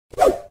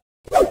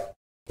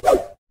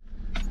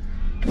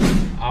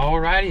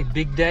Alrighty,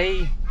 big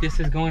day.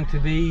 This is going to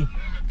be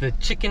the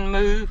chicken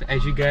move.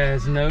 As you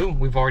guys know,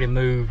 we've already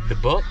moved the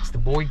bucks, the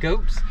boy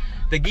goats,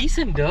 the geese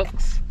and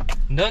ducks,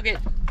 Nugget,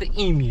 the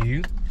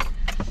emu,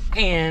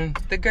 and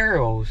the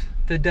girls,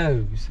 the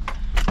does.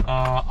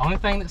 Only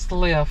thing that's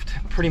left,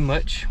 pretty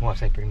much, well I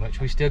say pretty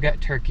much, we still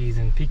got turkeys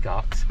and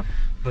peacocks,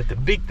 but the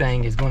big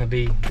thing is going to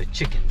be the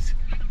chickens.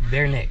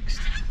 They're next.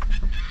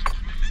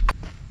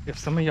 If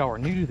some of y'all are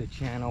new to the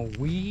channel,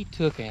 we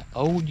took an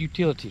old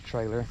utility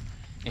trailer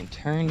and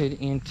turned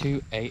it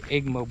into a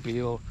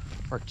eggmobile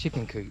or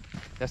chicken coop.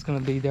 That's going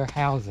to be their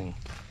housing.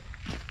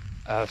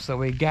 So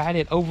we got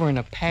it over in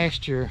a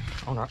pasture,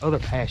 on our other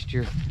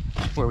pasture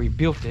where we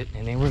built it,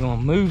 and then we're going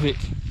to move it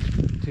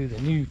to the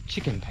new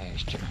chicken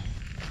pasture.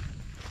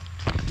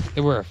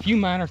 There were a few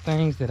minor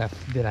things that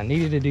I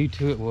needed to do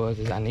to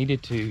it. I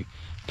needed to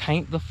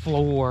paint the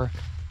floor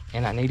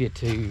and I needed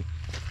to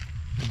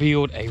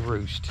build a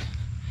roost.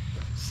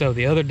 So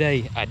the other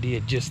day I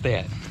did just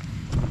that.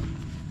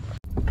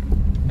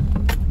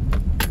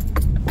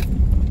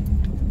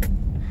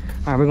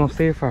 All right, we're gonna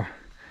see if our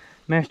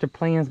master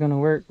plan is gonna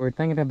work. We're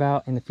thinking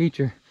about in the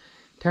future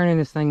turning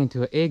this thing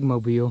into an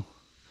eggmobile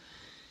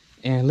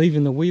and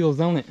leaving the wheels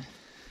on it.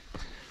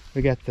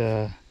 We got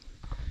the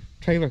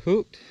trailer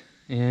hooked,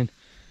 and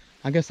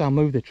I guess I'll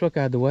move the truck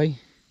out of the way.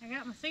 I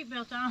got my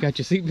seatbelt on. Got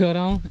your seatbelt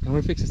on, and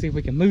we're fixing to see if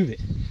we can move it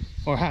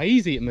or how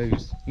easy it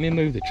moves. Let me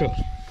move the truck.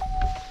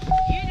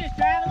 You just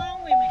drive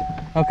along with me.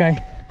 Okay.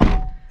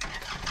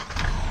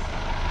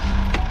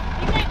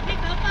 You may pick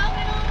up on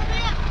it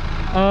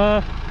a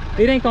little bit.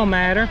 It ain't gonna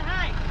matter.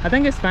 I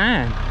think it's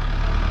fine.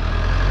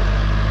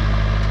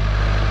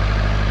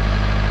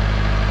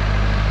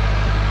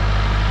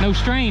 No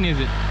strain, is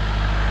it?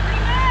 Pretty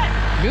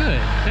good. Good.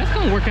 That's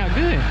gonna work out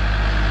good.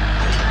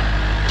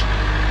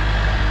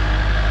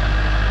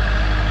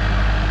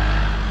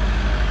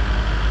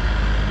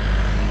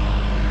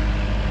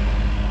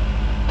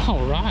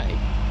 All right.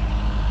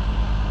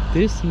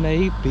 This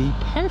may be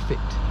perfect.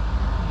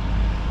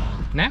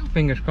 Now,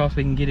 fingers crossed,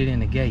 we can get it in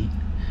the gate.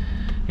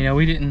 You know,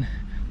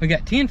 we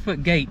got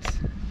 10-foot gates.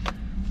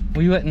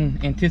 We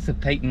wasn't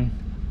anticipating,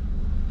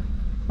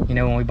 you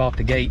know, when we bought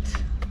the gates,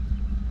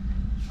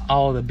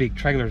 all the big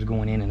trailers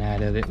going in and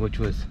out of it, which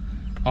was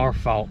our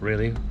fault,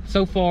 really.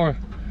 So far,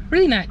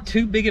 really not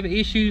too big of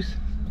issues,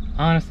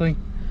 honestly.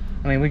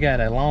 I mean, we got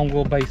a long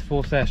wheelbase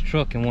full-size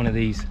truck in one of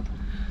these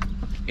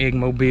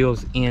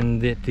eggmobiles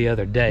in it the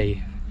other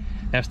day.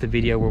 That's the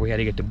video where we had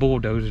to get the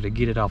bulldozer to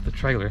get it off the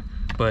trailer.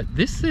 But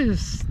this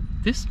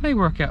may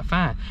work out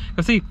fine.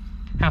 But see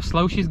how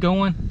slow she's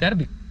going? That'll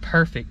be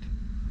perfect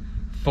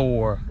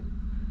for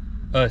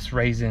us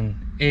raising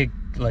egg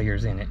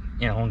layers in it,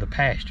 you know, on the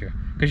pasture.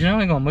 Because you're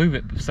only gonna move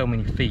it so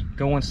many feet.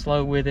 Going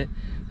slow with it,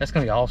 that's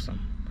gonna be awesome.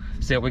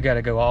 So we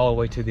gotta go all the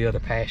way to the other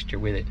pasture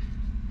with it.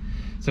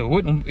 So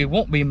it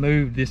won't be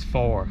moved this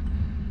far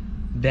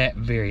that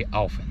very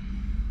often.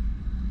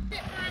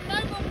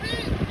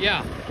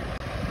 Yeah.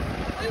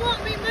 We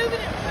won't be moving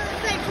it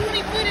for, say,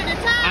 20 foot at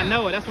a time. I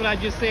know it. That's what I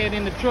just said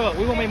in the truck.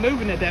 We won't be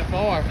moving it that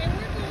far. And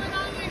we're going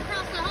all the way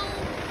across the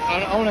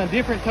whole On a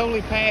different,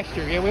 totally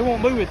pasture. Yeah, we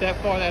won't move it that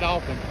far that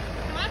often. So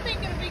I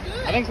think it'll be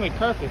good. I think it's gonna be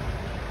perfect.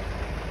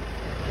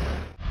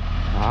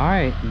 All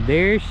right,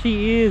 there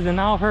she is in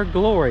all her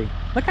glory.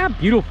 Look how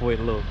beautiful it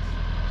looks.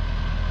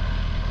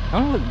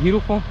 Don't it look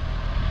beautiful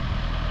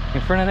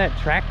in front of that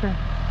tractor?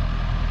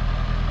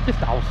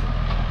 Just awesome.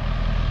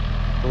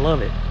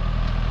 Love it.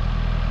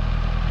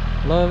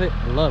 Love it,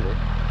 love it.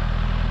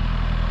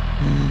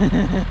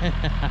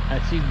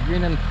 She's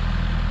grinning.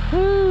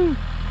 Woo!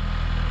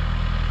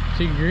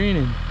 She's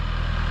grinning.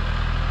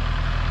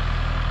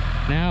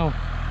 Now,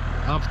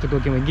 obstacle,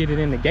 can we get it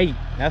in the gate?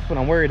 That's what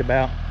I'm worried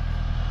about.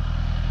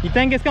 You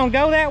think it's gonna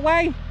go that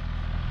way?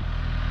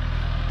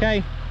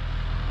 Okay.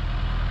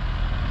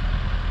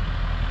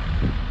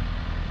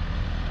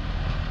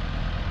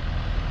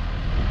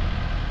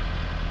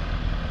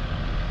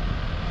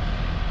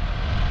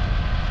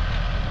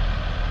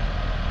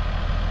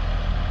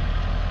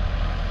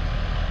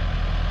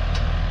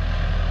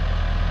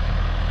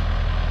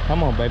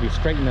 Come on, baby,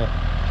 straighten up.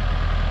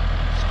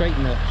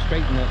 Straighten up,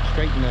 straighten up,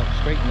 straighten up,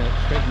 straighten up,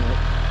 straighten up.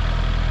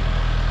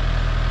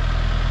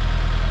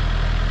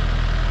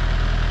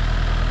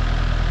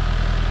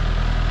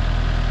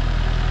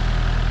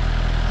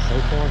 So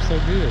far, so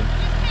good.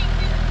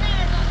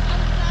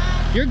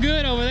 You're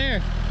good over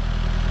there.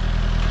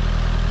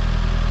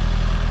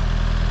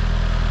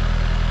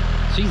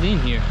 She's in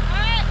here. All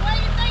right, what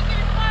are you thinking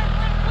as far as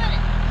where to put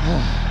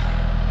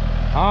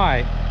it? All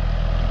right.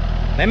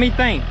 Let me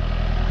think.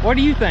 What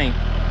do you think?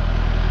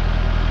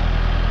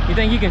 You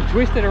think you can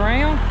twist it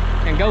around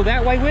and go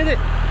that way with it?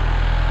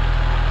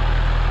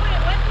 Put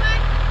it which way?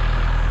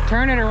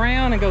 Turn it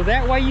around and go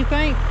that way, you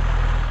think?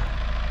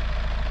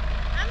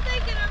 I'm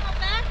thinking I'm going to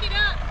back it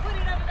up and put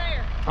it over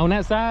there. On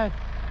that side?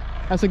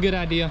 That's a good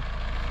idea.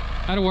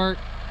 That'll work.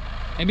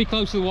 And be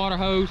close to the water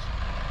hose.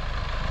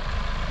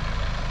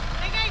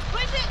 Okay,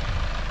 push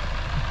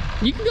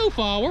it. You can go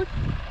forward.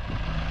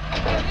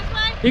 Go this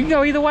way? You can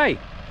go either way.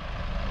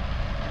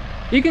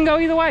 You can go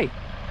either way.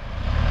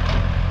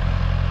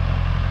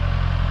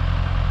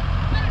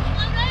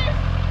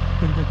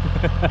 Get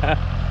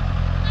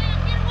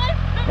away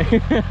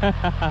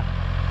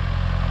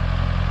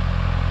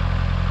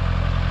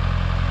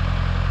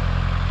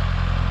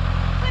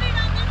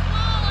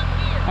from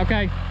me.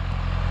 Okay.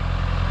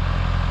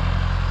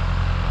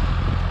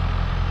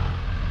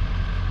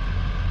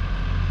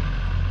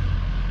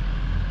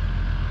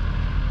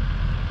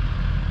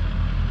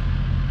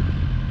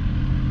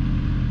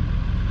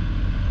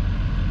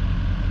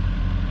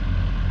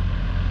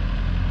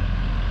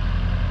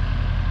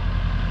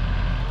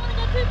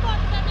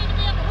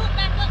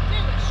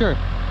 Sure. You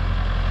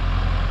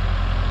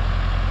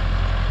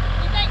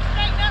think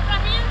straighten up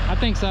right here? I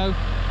think so.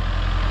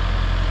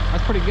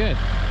 That's pretty good.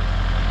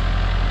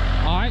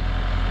 All right.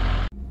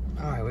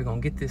 All right, we're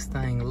gonna get this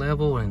thing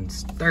level and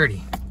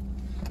sturdy.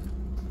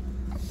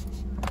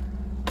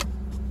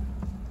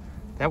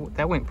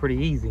 That went pretty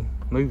easy,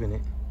 moving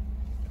it.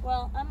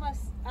 Well, I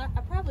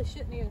probably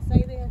shouldn't even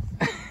say this.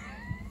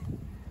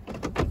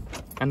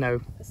 I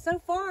know.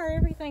 So far,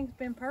 everything's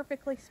been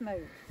perfectly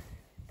smooth.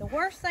 The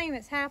worst thing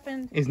that's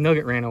happened is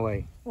Nugget ran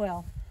away.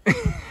 Well,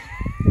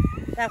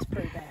 that's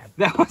pretty bad.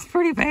 That was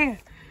pretty bad.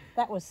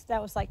 That was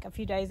like a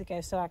few days ago,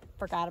 so I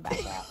forgot about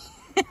that.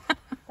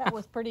 That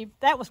was pretty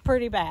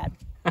bad.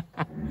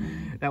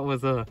 That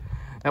was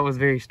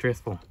very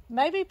stressful.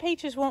 Maybe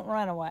Peaches won't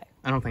run away.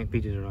 I don't think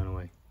Peaches will run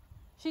away.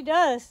 She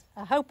does.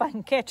 I hope I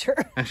can catch her.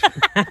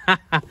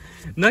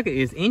 Nugget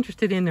is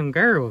interested in them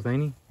girls,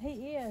 ain't he?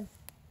 He is.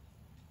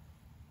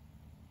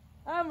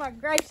 Oh my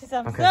gracious,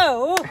 I'm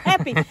so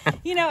happy.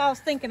 You know, I was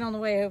thinking on the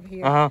way over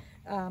here. I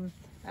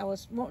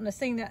was wanting to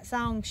sing that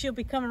song, She'll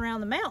Be Coming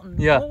Around the Mountain.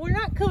 Yeah. Well, we're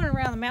not coming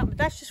around the mountain, but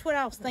that's just what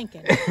I was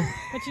thinking.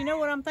 But you know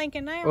what I'm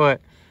thinking now? What?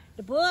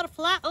 The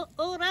butterfly,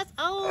 let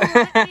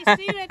me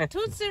see that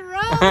Tootsie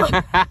Roll.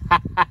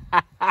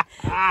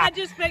 That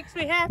just makes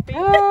me happy.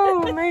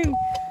 Oh, man.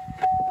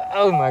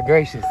 Oh, my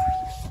gracious.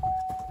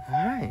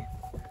 All right.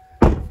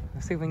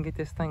 Let's see if we can get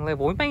this thing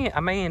level. I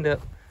may end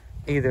up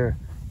either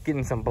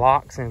getting some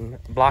blocks and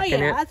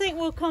blocking it. I think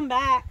we'll come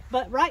back,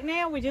 but right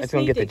now we just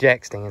need to get the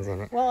jack stands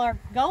in it. Well, our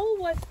goal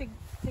was to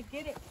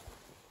get it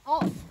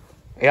off.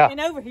 Yeah. And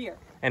over here.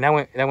 And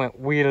that went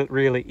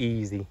really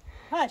easy.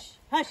 Hush,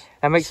 hush.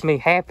 That makes me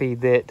happy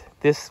that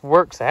this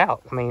works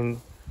out. I mean,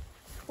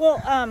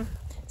 well,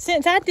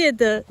 since I did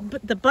the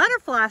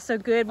butterfly so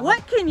good,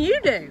 what can you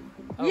do?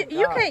 Oh,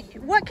 you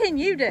can't. What can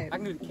you do? I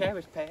can do the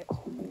cabbage patch.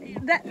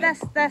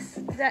 That's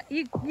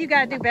you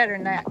got to do better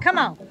than that. Come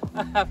on.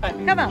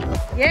 Come on.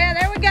 Yeah,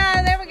 there we go.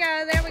 There we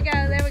go. There we go.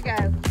 There we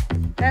go.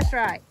 That's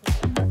right.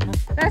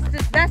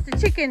 That's the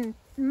chicken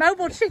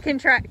mobile chicken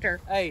tractor.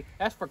 Hey,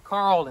 that's for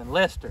Carl and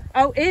Lester.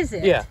 Oh, is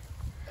it? Yeah.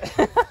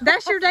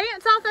 That's your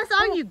dance off? That's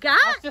all you got?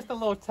 That's just a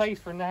little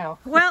taste for now.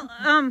 Well,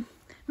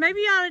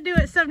 maybe you ought to do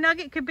it so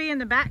Nugget could be in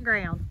the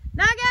background.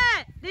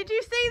 Nugget, did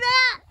you see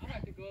that? I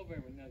have to go over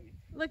there with Nugget.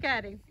 Look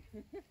at him.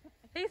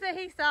 He said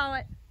he saw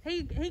it.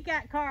 He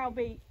got Carl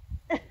beat.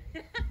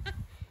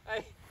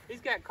 Hey,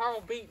 he's got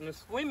Carl beat in the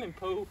swimming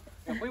pool.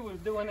 If we was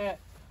doing that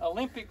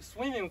Olympic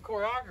swimming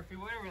choreography,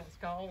 whatever it's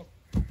called,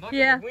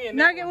 Nugget would win.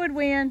 Nugget would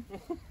win.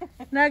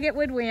 Nugget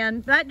would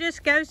win. That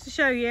just goes to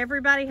show you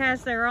everybody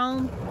has their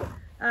own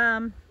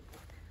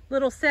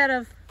little set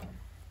of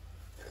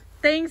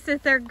things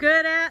that they're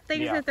good at,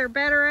 things that they're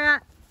better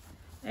at.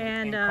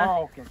 And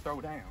Carl can throw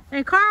down.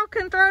 And Carl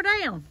can throw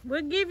down.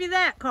 We'll give you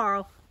that,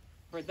 Carl.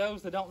 For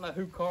those that don't know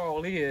who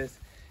Carl is,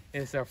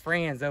 it's our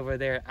friends over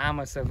there at I'm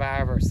a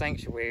Survivor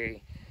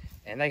Sanctuary.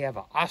 And they have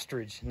an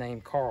ostrich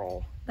named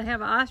Carl. They have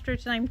an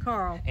ostrich named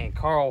Carl. And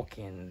Carl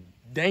can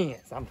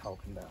dance, I'm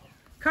talking about.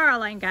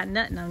 Carl ain't got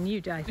nothing on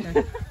you,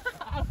 Jason.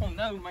 I don't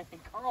know, man.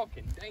 Carl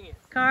can dance.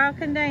 Carl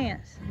can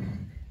dance.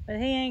 But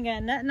he ain't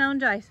got nothing on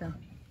Jason.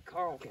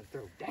 Carl can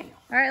throw down.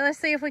 All right, let's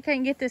see if we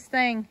can get this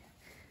thing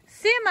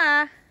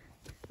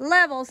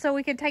semi-level so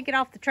we can take it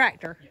off the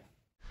tractor. Yeah.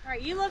 All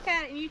right, you look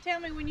at it and you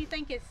tell me when you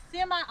think it's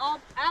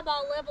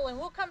semi-eyeball level, and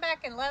we'll come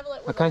back and level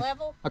it with a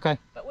level. Okay.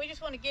 But we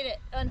just want to get it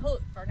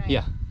unhooked for now.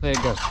 Yeah, let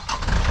it go.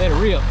 Let it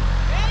reel.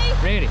 Ready?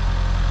 Ready.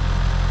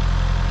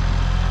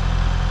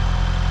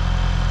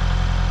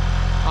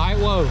 All right,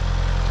 whoa.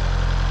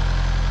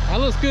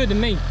 That looks good to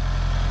me.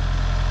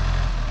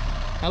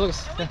 That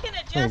looks. So we can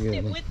adjust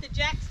it with the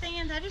jack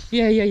stand. I just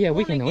yeah.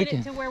 We can get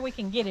it to where we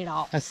can get it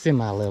off. That's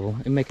semi-level.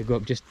 And make it go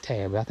up just a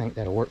tad. I think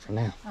that'll work for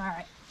now. All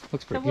right.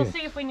 Looks pretty good. So we'll good.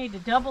 see if we need to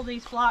double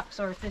these blocks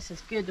or if this is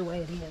good the way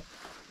it is.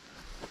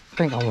 I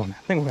think we're going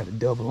to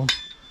double them.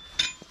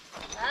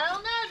 I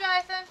don't know,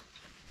 Jason.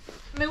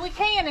 I mean, we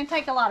can and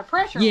take a lot of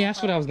pressure. Yeah,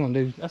 that's what I was going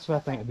to do. That's what I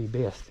think would be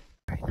best.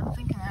 All right, I'm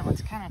thinking that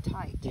one's kind of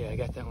tight. Yeah, I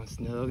got that one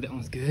snug. That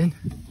one's good.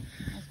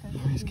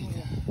 Let's get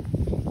that.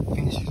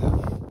 Finish it up.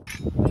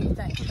 What do you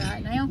think? Try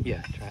it now?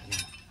 Yeah, try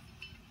it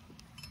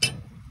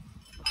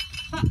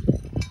now.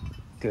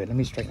 Good. Let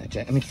me straighten that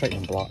jack. Let me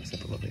straighten the blocks up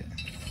a little bit.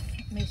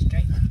 Let me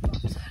straighten the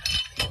blocks out.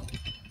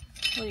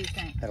 What do you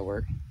think? That'll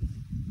work.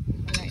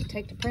 All right,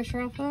 take the pressure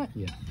off of it?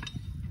 Yeah.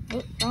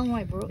 Oh, wrong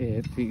way, Brooke.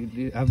 Yeah,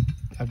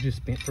 I've just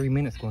spent 3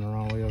 minutes going the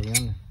wrong way over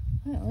yonder.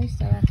 Well, at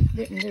least I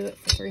didn't do it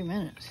for 3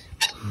 minutes.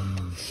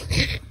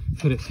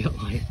 That's what it felt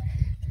like.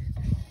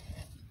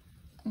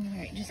 All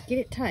right, just get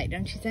it tight,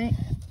 don't you think?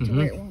 To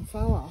where it won't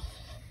fall off.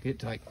 Get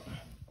tight.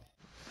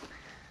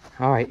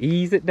 All right,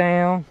 ease it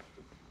down.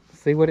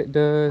 See what it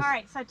does. All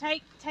right, so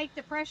take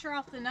the pressure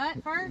off the nut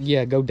first.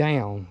 Yeah, go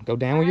down. Go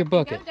down with your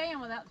bucket. Go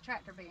down without the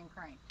tractor being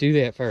cranked. Do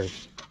that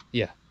first.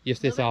 Yeah,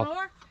 just this off.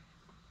 More? A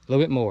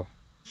little bit more.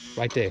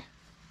 Right there.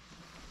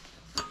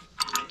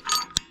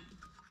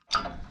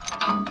 Dad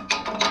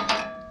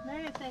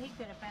said he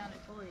could have found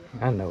it for you.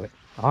 I know it.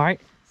 All right,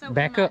 So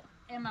back up.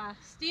 Am I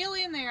still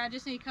in there? I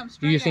just need to come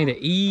straight You just need out.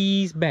 to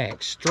ease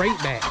back, straight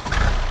back.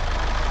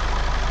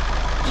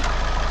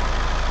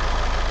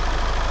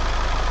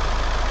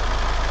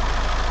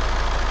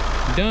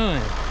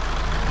 Done.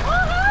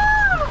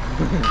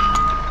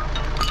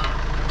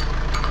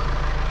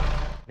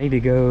 Need to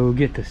go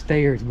get the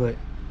stairs, but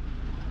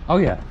oh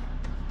yeah,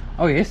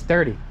 it's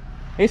sturdy.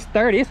 It's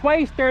sturdy. It's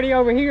way sturdy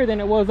over here than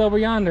it was over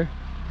yonder.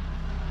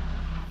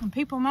 And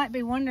people might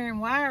be wondering,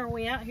 why are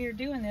we out here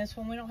doing this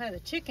when we don't have the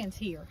chickens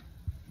here?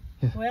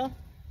 Yeah. Well,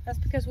 that's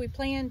because we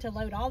plan to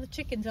load all the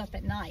chickens up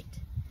at night.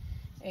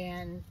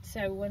 And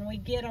so when we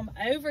get them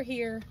over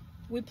here,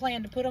 we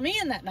plan to put them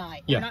in that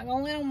night. Yeah. We're not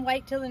going to let them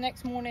wait till the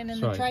next morning in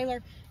the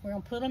trailer. We're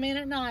going to put them in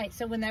at night.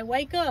 So when they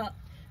wake up,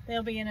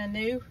 they'll be in a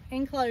new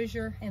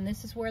enclosure, and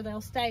this is where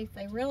they'll stay.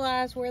 They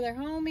realize where their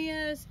home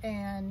is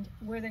and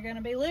where they're going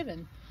to be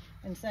living.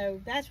 And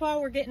so that's why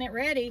we're getting it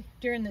ready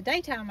during the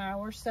daytime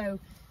hours. So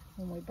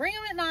when we bring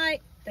them at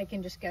night, they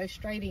can just go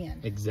straight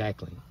in.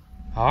 Exactly.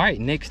 All right,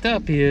 next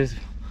up is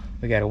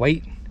we got to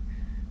wait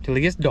till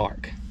it gets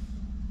dark.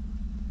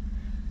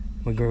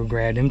 We'll go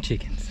grab them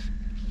chickens.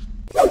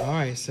 All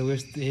right, so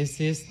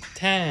it's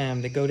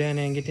time to go down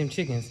there and get them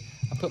chickens.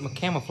 I put my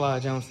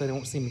camouflage on so they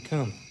won't see me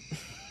coming.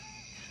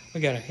 We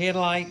got our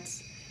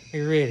headlights.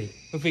 We're ready.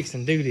 We're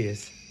fixing to do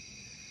this.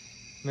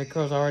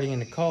 MaryCarl's already in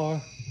the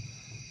car.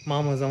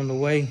 Mama's on the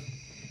way.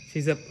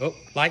 She's up. Oh,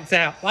 lights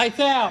out. Lights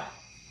out.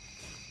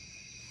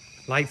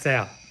 Lights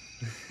out.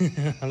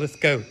 Let's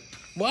go.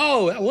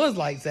 Whoa, that was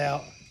lights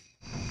out.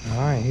 All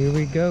right, here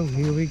we go.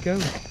 Here we go.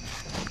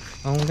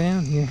 On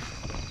down here.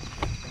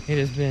 It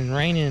has been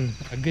raining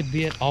a good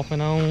bit off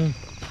and on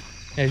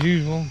as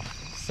usual.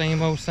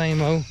 Same old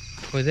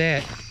with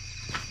that.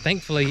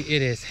 Thankfully,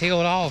 it has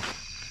held off.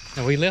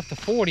 Now, we left the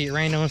 40, it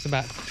rained on us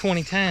about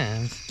 20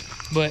 times.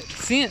 But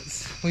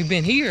since we've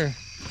been here,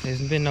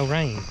 there's been no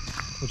rain,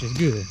 which is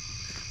good.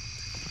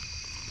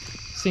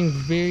 Seems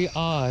very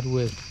odd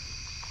with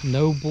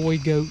no boy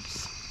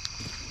goats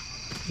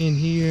in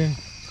here,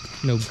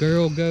 no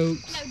girl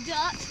goats, no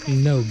ducks,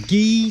 no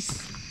geese.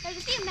 There's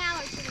a few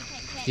mallards that we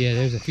can't catch. Yeah,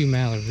 there's a few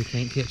mallards we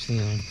can't catch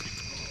them.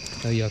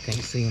 Oh, y'all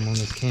can't see them on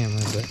this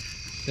camera, but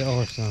there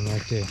are some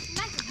right there. You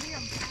might can hear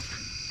them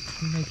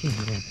passing. You can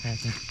hear them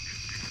passing.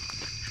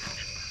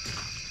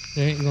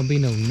 There ain't gonna be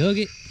no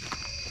nugget.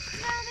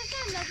 No, there's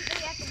no nugget that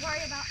we have to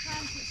worry about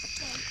trying to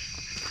escape.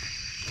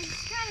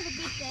 It's kind of a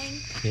good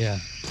thing. Yeah.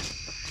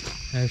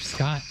 There's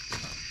Scott.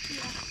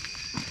 Yeah.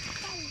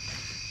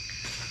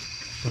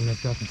 Don't know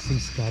if y'all can see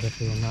Scott up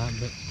there or not,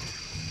 but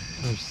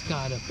there's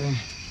Scott up there.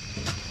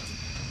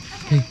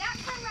 Okay, we got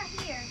some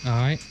right here. All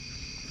right.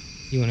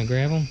 You want to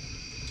grab them?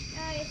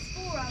 It's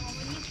 4 of them.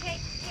 Will you carry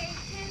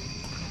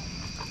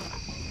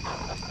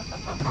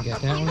 2? You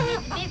got that You one? need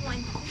the big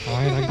one. All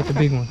right, I got the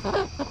big one.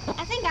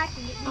 I think I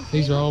can get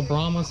These are all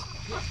Brahmas.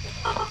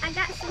 I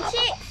got some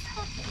chicks.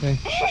 Okay.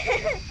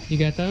 You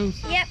got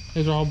those? Yep.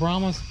 Those are all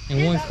Brahmas and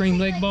There's one a cream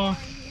leg bar.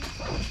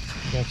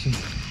 Got you.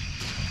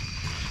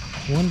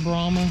 One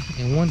Brahma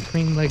and one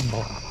cream leg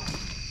bar.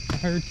 I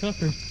heard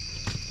Tucker.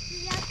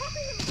 Yeah,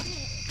 probably a little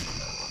bit.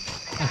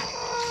 I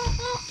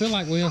feel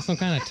like we're on some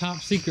kind of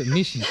top secret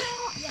mission.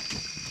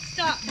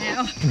 Stop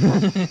now.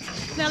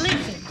 Now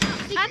listen,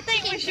 I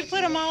think we should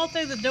put them all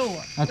through the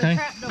door. Okay. The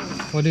trap door.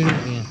 We'll do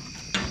that then.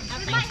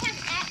 We might have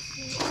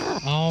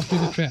accidents. All through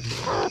the trap.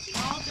 All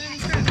through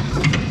the trap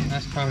door.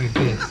 That's probably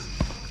best.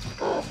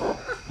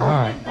 All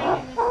right.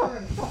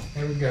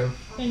 Here we go.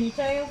 Can you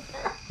tell?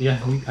 Yeah,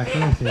 I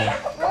can tell.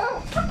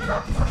 All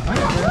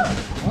right, girl.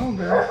 Oh,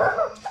 girl.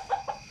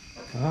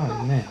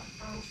 Oh, man.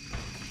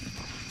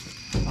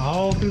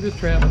 All through the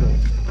trap door.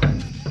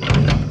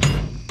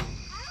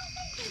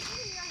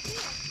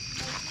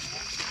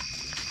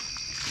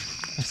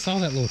 I saw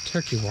that little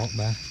turkey walk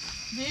by.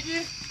 Did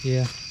you?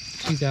 Yeah,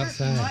 she's Turkey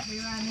outside. might be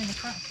riding in the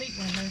front seat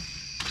window.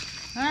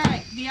 All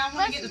right, do y'all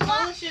want to get the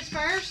polishes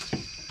first?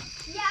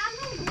 Yeah, I'm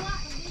going to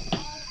block this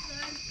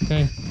also.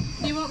 Okay,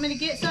 Do you want me to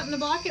get something to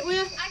block it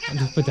with? I got I'll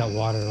just put that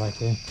water right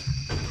there.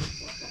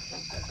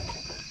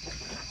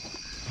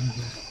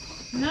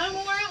 No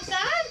more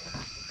outside?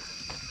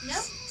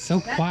 Nope. So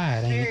That's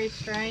quiet, ain't it? very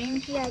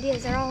strange. Yeah, it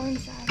is. They're all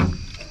inside.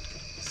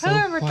 So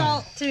Whoever quiet.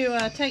 thought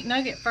to take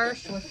Nugget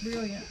first was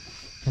brilliant.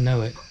 I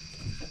know it.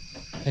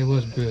 It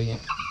was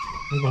brilliant.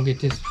 We're gonna get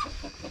this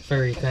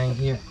furry thing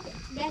here.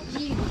 That's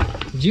you.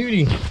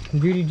 Judy.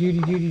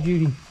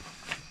 Judy.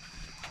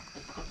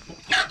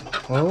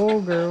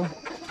 Oh, girl.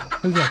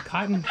 Who's that,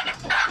 Cotton?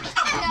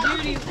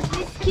 Beauty.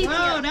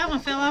 Whoa, that one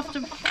fell off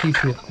the...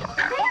 Keep it. They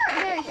aren't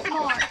very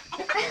smart.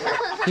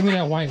 Give me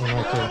that white one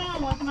right there.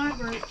 Hold on with my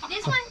group.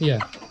 This one? Yeah.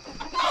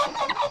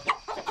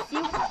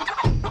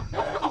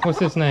 What's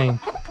his name?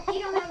 You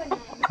don't have a name.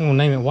 I'm gonna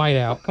name it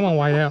Whiteout. Come on,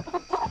 Whiteout.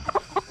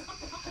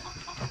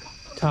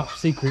 Top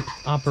secret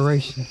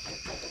operation.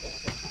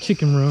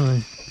 Chicken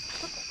run.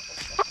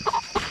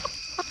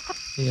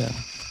 Yeah.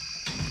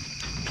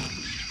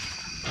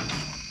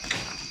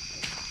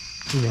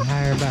 Even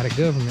hired by the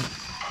government.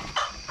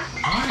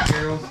 Alright,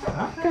 girls.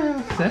 Alright,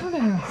 girls. Settle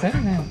down.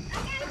 Settle down. I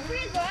got a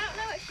frizzle. I don't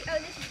know what she... Oh,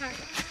 this is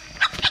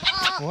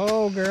her.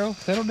 Whoa, girl.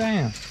 Settle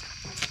down.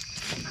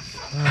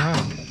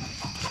 Alright.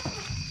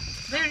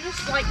 They're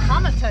just like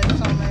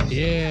comatose almost.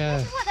 Yeah.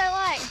 This is what they're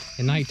like.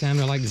 At nighttime,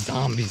 they're like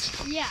zombies.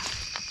 Yeah.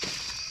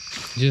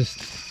 Just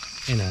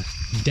in a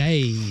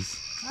daze.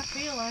 I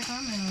feel like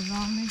I'm in a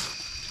zombie.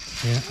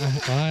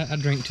 Yeah, I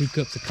drank 2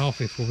 cups of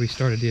coffee before we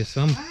started this,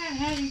 so I haven't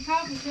had any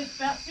coffee since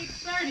about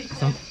 6:30.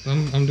 So.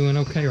 I'm doing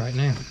okay right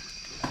now.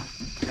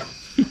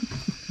 There's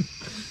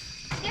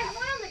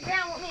one on the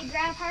ground. Want me to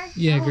grab her?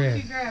 Yeah, I want grab.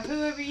 you to grab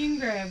whoever you can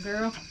grab,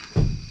 girl.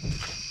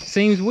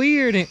 Seems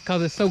weird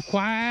because it's so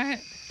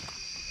quiet.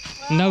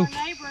 Well, No. our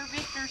neighbor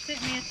Victor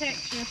sent me a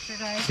text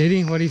yesterday. Did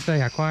he? What did he say?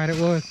 How quiet it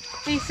was?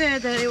 He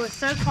said that it was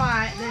so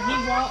quiet that he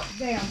walked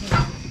down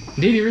here.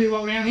 Did he really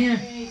walk down here? And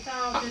he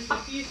saw just a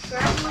few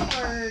scraggly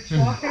birds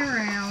walking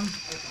around.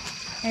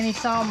 And he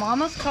saw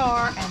Mama's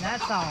car, and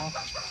that's all.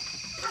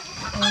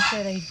 And he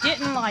said he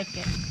didn't like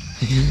it.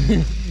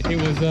 It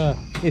was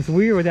it's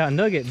weird without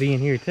Nugget being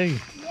here too.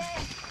 Yeah.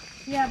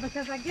 Yeah,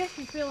 because I guess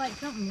you feel like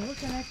something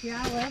looking at your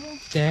eye level.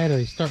 Dad, or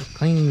he starts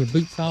cleaning your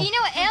boots off. You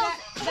know what else?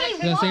 He Does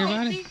that say walks.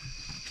 everybody?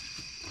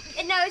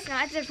 No, it's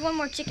not. There's one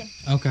more chicken.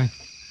 Okay.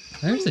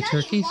 There's the When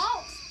Nugget turkeys.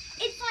 walks,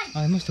 it's like,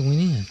 Oh, they must have went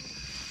in.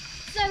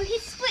 so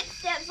his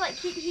footsteps, like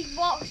he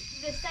walks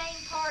the same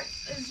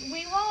parts as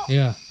we walk.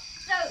 Yeah.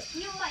 So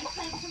he'll like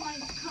think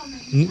somebody's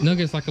coming.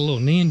 Nugget's like a little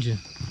ninja.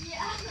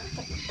 Yeah.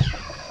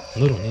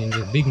 Little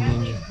ninja, big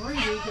ninja.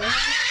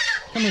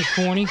 Come here,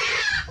 Corny.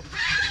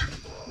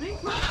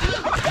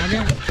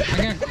 I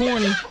got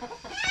Corny.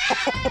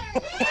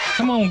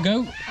 Come on,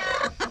 goat.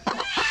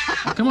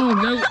 Come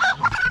on, goat.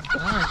 All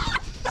right,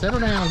 settle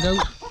down, goat.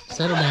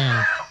 Settle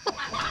down.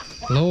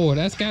 Lord,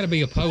 that's got to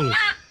be a Polish.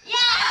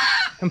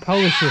 Them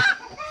Polishes.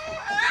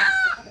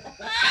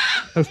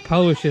 Those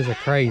Polishes are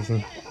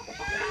crazy.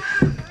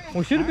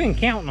 We should have been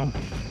counting them.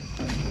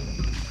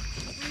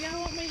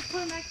 Y'all want me to put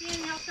them back in?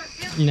 Y'all start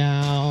counting?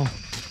 No,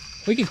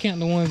 we can count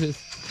the ones that's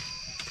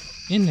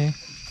in there.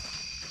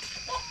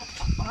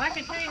 Well, I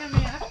can tell you how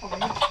many I put.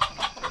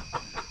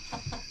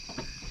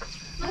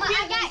 Mama,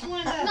 I got.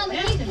 Mama,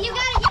 you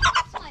gotta get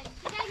this one.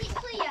 You gotta get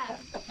Cleo.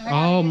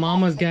 Oh,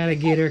 Mama's got to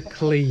get her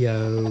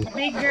Cleo.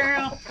 Big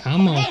girl.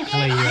 Come on,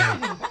 Cleo. You gonna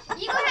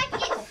have to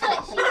get Soot.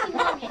 She's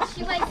humongous.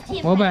 She weighs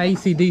 10 What about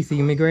pounds. ACDC?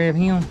 Let me grab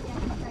him. I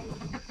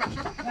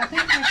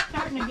think they're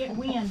starting to get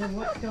wind of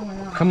what's going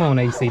on. Come on,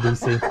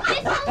 ACDC. This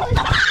one was.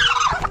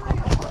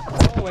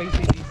 Oh,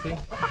 ACDC.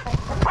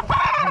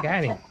 I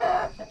got him.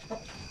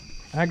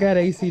 I got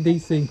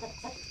ACDC.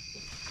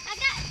 I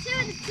got 2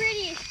 of the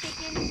prettiest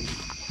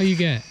chickens. Who you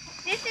got?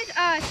 This is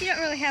she don't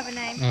really have a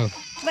name, Oh,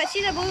 but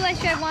she's a blue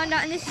lace red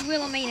wyandotte, and this is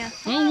Wilhelmina.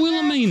 oh,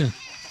 Wilhelmina.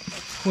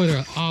 With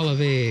her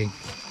olive egg.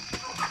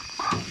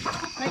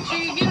 Make sure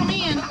you get them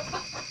in.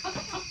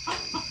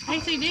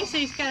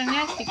 ACDC's got a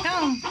nasty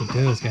comb. It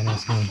does got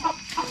nice one.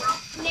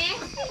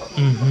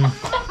 Nasty. Mm-hmm.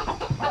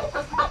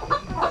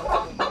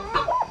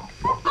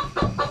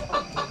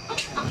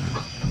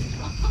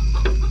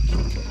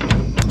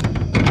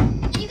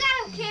 You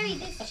gotta carry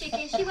this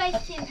chicken. She weighs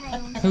 10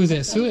 pounds. Who's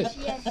that, Soot?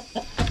 Yes.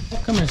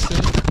 Come here,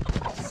 Soot.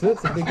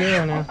 Soot's a big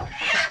girl now.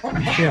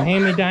 Here,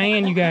 hand me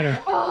Diane, you got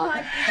her. Oh,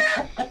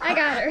 I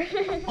got her.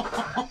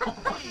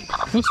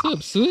 What's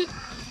up, Soot?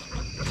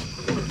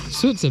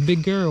 Soot's a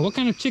big girl. What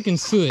kind of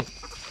chicken's Soot?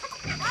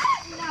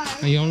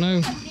 Oh, you don't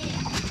know?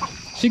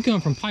 She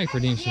come from Piper,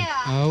 didn't she? Yeah.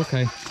 Oh,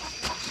 okay.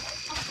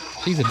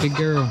 She's a big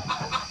girl.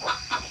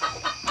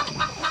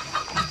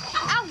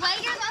 I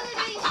weighed her the other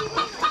day. She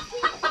weighed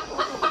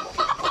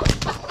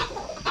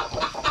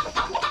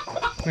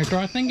like 10. MaryCarl,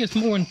 I think it's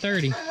more than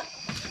 30.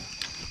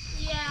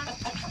 Yeah.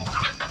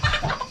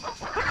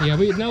 Yeah,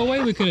 no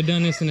way we could have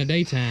done this in the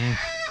daytime.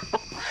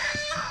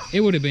 It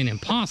would have been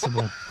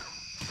impossible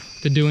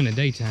to do in the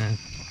daytime.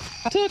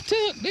 Tuck,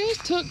 tuck, there's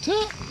tuck,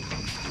 tuck.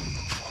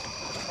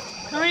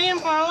 Coming in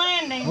for a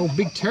landing. Oh,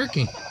 big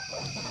turkey.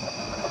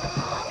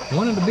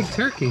 One of the big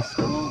turkeys.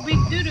 Oh, big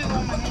doo-doo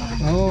on my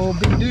hand. Oh,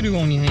 big doo-doo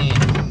on your hand.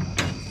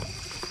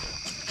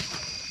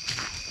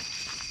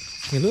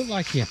 You look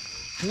like you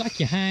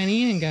hind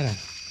end and got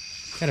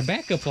a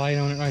backup light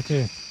on it right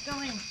there.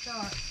 Go in,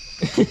 start.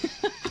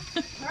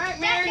 All right,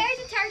 Mary. There's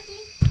a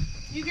turkey.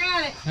 You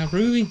got it. Now,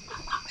 Ruby.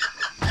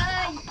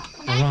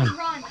 That's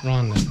Rhonda.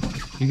 Rhonda.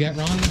 You got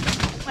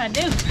Rhonda? I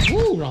do.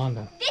 Ooh,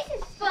 Rhonda. This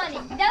is funny.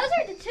 Those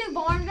are the 2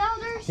 barn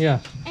builders. Yeah.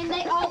 And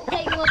they love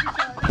each other.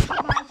 They sit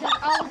by each other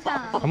all the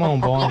time. Come on,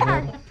 boy. Get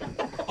her.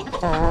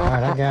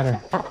 Alright, I got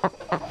her.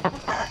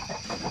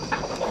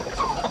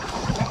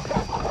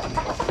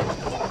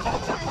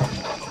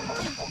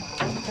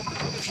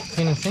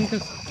 Can you sink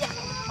us?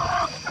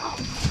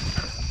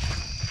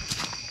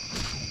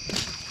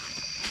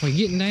 We're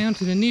getting down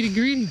to the nitty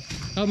gritty.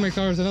 Oh, MaryCarl,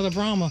 there's another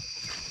Brahma.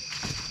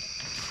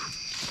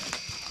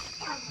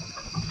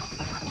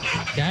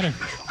 Got her.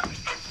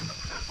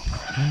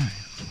 Alright.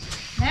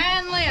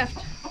 9 left.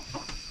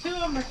 2 of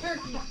them are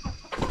turkey.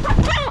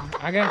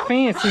 I got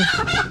Fancy.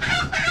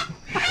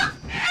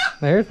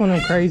 There's one of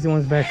them crazy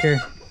ones back there.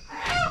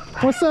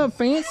 What's up,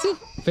 Fancy?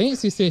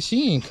 Fancy says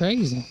she ain't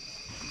crazy.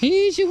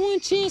 Here's your one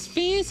chance,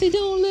 Fancy.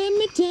 Don't let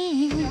me down.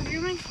 You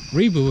hear me?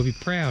 Reba will be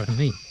proud of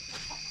me.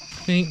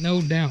 Ain't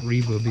no doubt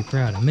Reba will be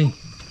proud of me.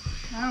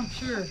 I'm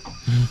sure.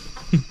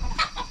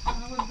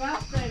 I was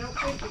about to say, don't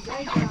take the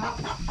gate out.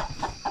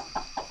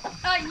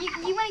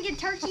 You want to get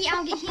turkey?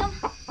 I'll get him.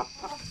 1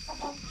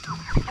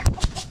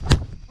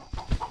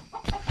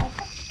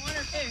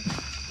 or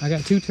 2. I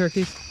got 2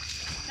 turkeys.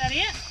 Is that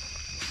it?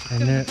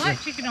 And There's a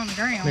black chicken on the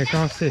ground.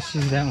 MaryCarl says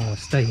that one was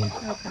staying.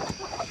 Okay.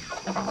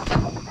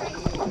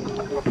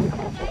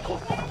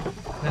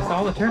 That's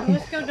all the turkeys?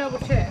 Let's go double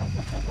check.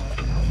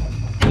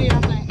 What do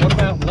y'all think? What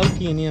about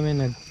Loki and him in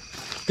the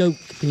goat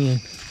pen?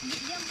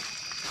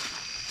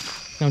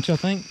 Don't y'all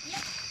think?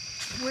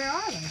 Where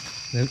are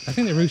they? I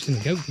think they roost in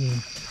the goat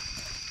pen.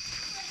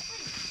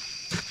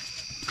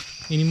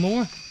 Any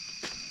more?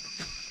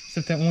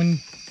 Except that one?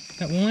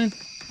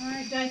 All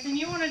right, Jason,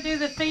 you want to do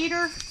the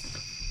feeder?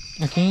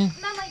 I can.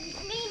 Mama,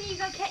 me and you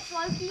go catch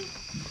Loki.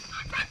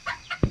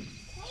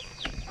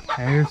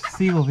 There's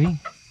Sylvie.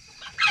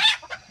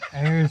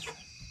 There's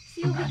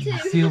Sylvie too.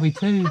 Sylvie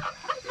too.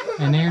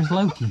 And there's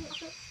Loki.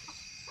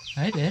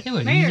 That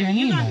was Mary, easier than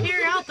you gonna anything.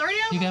 carry all 3 of them?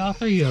 You got all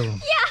 3 of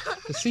them. Yeah.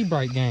 The Sea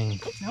Bright game.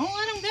 Don't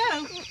let them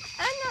go.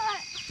 I'm not.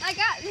 I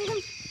got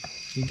them.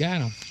 You got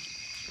them.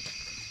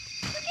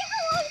 Look at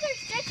how long they're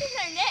stretching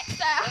their necks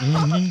out.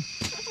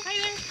 Hey,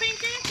 there's Pink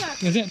and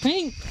Puppy. Is that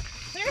Pink?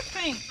 There's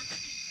Pink.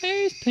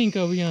 There's Pink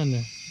over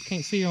yonder.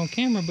 Can't see her on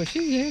camera, but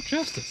she's there.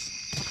 Trust us.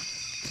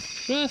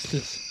 Trust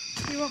us.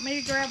 You want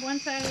me to grab one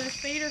side of this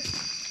feeder?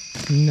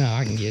 No,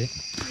 I can get it.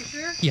 You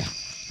sure? Yeah.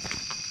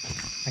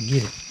 I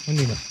get it. I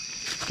need to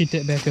get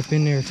that back up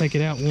in there and take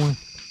it out one.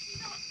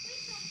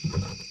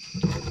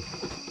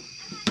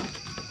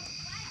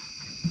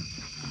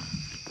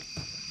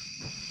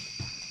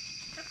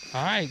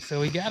 Alright, so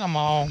we got them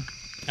all.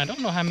 I don't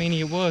know how many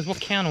it was. We'll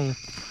count them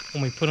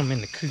when we put them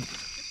in the coop.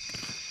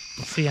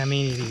 Let's see how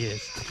many it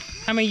is.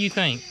 How many you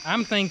think?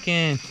 I'm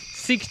thinking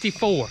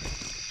 64.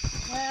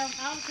 Well,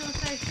 I was going to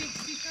say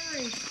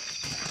 63.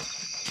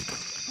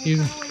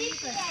 You- What do you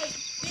think?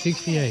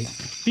 68.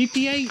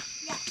 58? Yeah.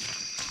 I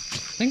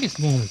think it's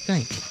the one we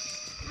think.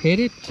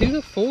 Headed to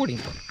the 40.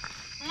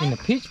 In the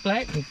pitch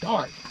black and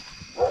dark.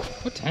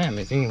 What time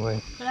is it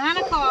anyway? 9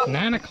 o'clock.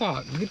 9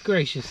 o'clock. Good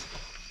gracious.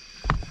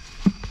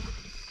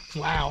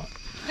 Wow.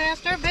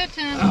 Past our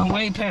bedtime. Oh,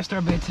 way past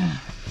our bedtime.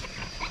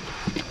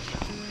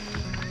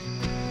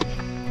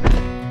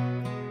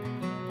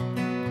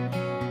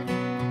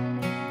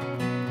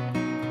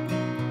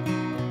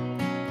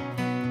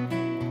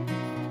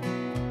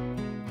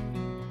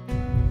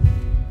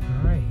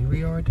 Alright, here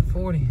we are at the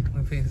 40.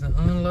 We're fixing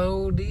to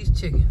unload these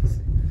chickens.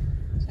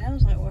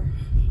 Sounds like we're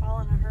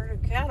hauling a herd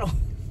of cattle.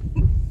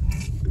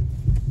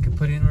 Could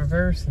put it in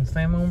reverse and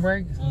slam on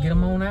brakes and get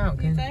them on out.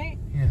 You Can think?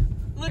 Yeah.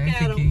 Look There's at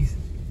the them. keys.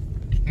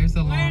 There's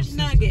the alarm Where's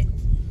system. Nugget?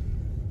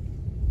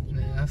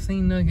 Now, I've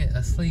seen Nugget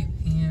asleep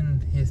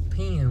in his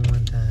pen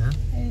one time.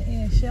 In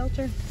a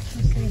shelter.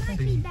 Let's see if Might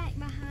we- be back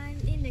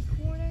behind in the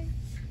corner.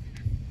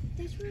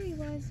 That's where he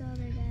was the other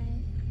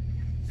day.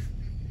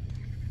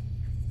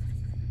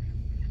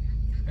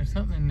 There's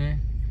something in there.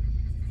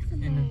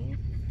 In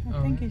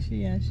I think it's,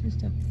 yeah, it's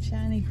just a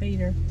shiny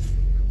feeder.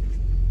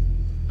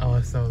 Oh,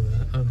 I saw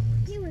the other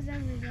ones. He was over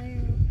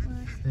there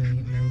last. There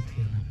ain't no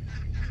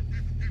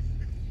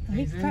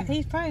telling.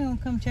 He's probably going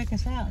to come check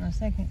us out in a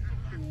second.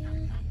 Yeah.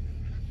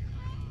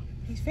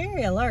 He's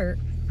very alert.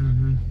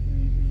 Mm-hmm.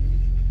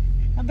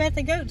 I bet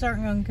the goats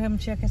aren't going to come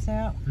check us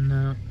out.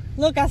 No.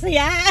 Look, I see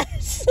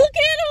eyes. Look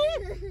at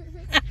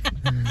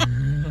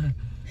them.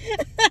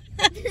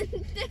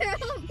 They're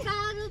all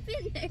piled up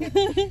in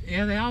there.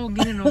 Yeah, they all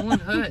get into one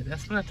hut.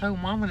 That's what I told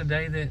Mama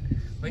today, that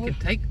we could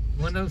take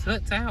one of those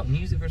huts out and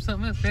use it for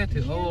something else. We had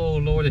to. Oh,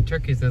 Lord, the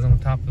turkeys is on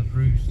top of the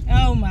roost.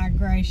 Oh, my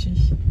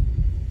gracious.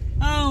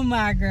 Oh,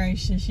 my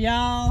gracious,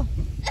 y'all.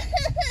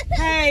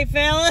 Hey,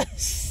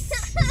 fellas.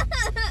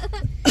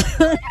 How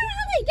they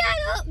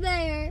got up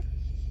there?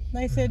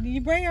 They said,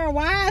 you bring our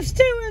wives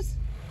to us?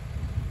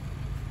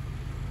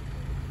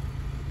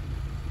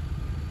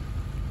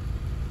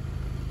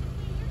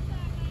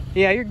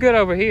 Yeah, you're good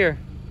over here.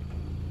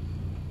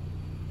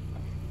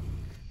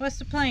 What's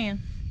the plan?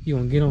 You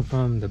want to get them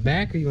from the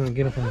back or you want to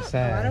get them from the Oh, I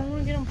side? don't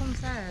want to get them from the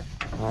side.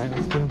 All right,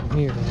 let's get them from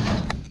here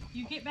then.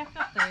 You get back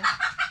up there.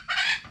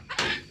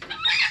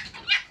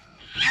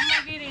 I'm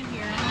going to get in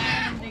here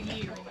and let them to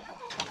you.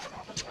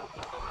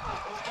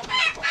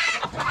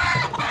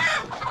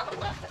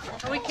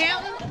 Are we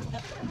counting?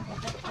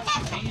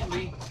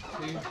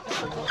 2,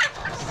 4,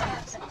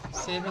 6,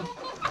 7.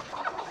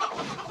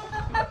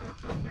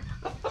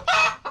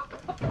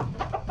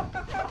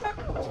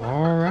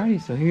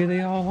 Alrighty, so here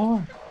they all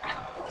are.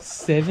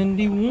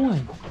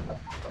 71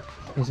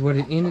 is what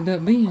it ended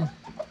up being.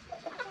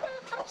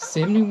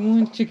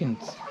 71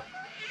 chickens.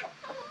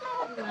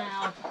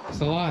 Wow.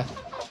 That's a lot.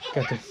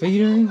 Got the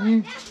feeder in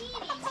here.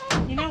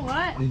 You know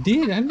what? It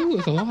did. I knew it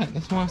was a lot.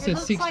 That's why I said It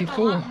looks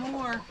 64. like a lot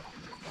more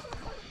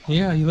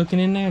Yeah, you're looking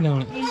in there,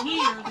 don't it? in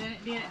here than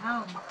it did at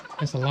home.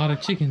 That's a lot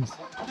of chickens.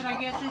 But I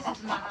guess this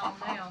is my home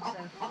now,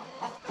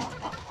 so.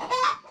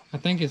 I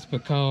think it's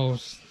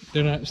because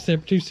they're not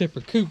two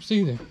separate coops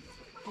either.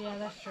 Yeah,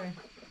 that's true.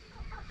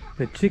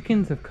 The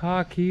chickens of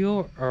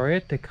Coghill are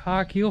at the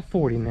Coghill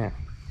 40 now.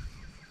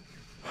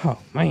 Oh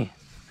man,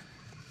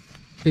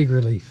 big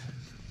relief.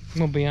 I'm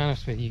gonna be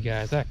honest with you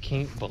guys, I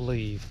can't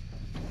believe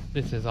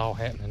this is all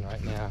happening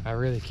right now. I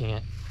really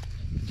can't.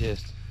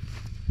 Just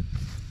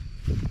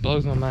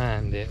blows my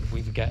mind that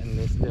we've gotten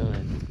this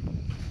done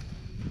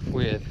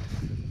with,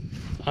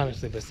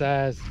 honestly,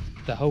 besides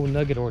the whole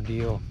Nugget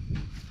ordeal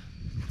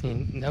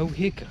and no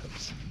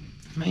hiccups.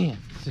 Man,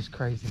 this is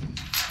crazy.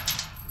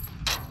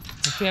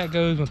 Let's see how it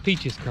goes when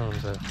Peaches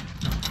comes up.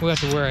 We'll have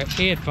to wear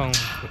headphones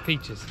for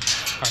Peaches,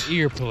 or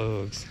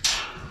earplugs,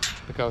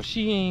 because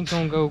she ain't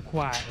gonna go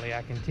quietly,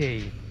 I can tell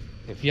you.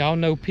 If y'all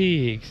know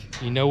pigs,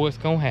 you know what's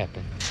gonna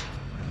happen.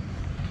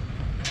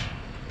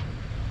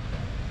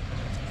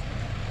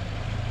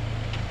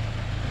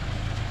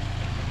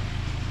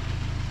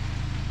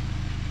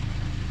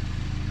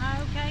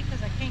 Okay,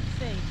 because I can't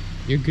see.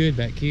 You're good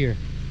back here.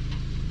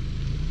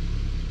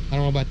 I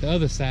don't know about the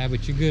other side,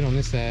 but you're good on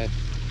this side.